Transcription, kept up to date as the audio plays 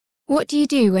What do you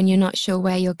do when you're not sure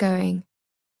where you're going?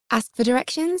 Ask for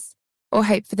directions or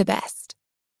hope for the best?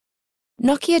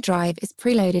 Nokia Drive is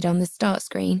preloaded on the start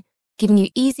screen, giving you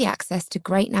easy access to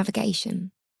great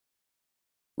navigation.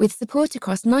 With support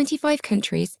across 95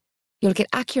 countries, you'll get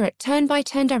accurate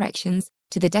turn-by-turn directions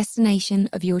to the destination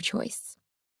of your choice.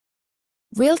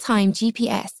 Real-time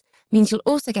GPS means you'll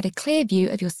also get a clear view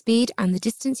of your speed and the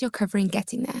distance you're covering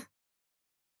getting there.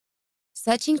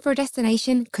 Searching for a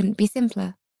destination couldn't be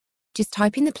simpler. Just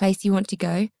type in the place you want to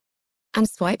go and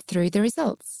swipe through the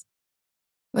results.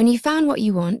 When you've found what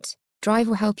you want, Drive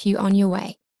will help you on your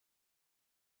way.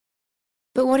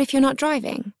 But what if you're not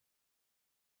driving?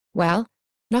 Well,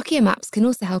 Nokia Maps can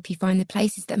also help you find the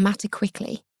places that matter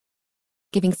quickly,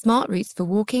 giving smart routes for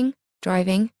walking,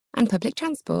 driving, and public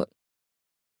transport.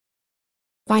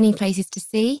 Finding places to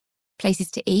see, places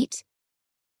to eat,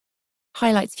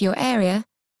 highlights for your area,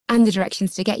 and the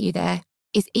directions to get you there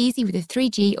is easy with a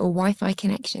 3G or Wi-Fi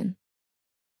connection.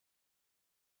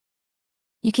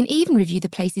 You can even review the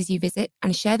places you visit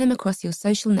and share them across your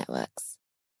social networks.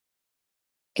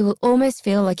 It will almost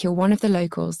feel like you're one of the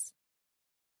locals.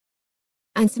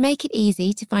 And to make it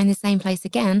easy to find the same place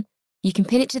again, you can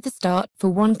pin it to the start for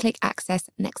one-click access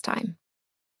next time.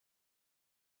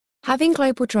 Having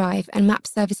global Drive and map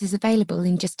services available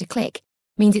in just a click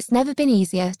means it's never been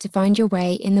easier to find your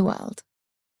way in the world.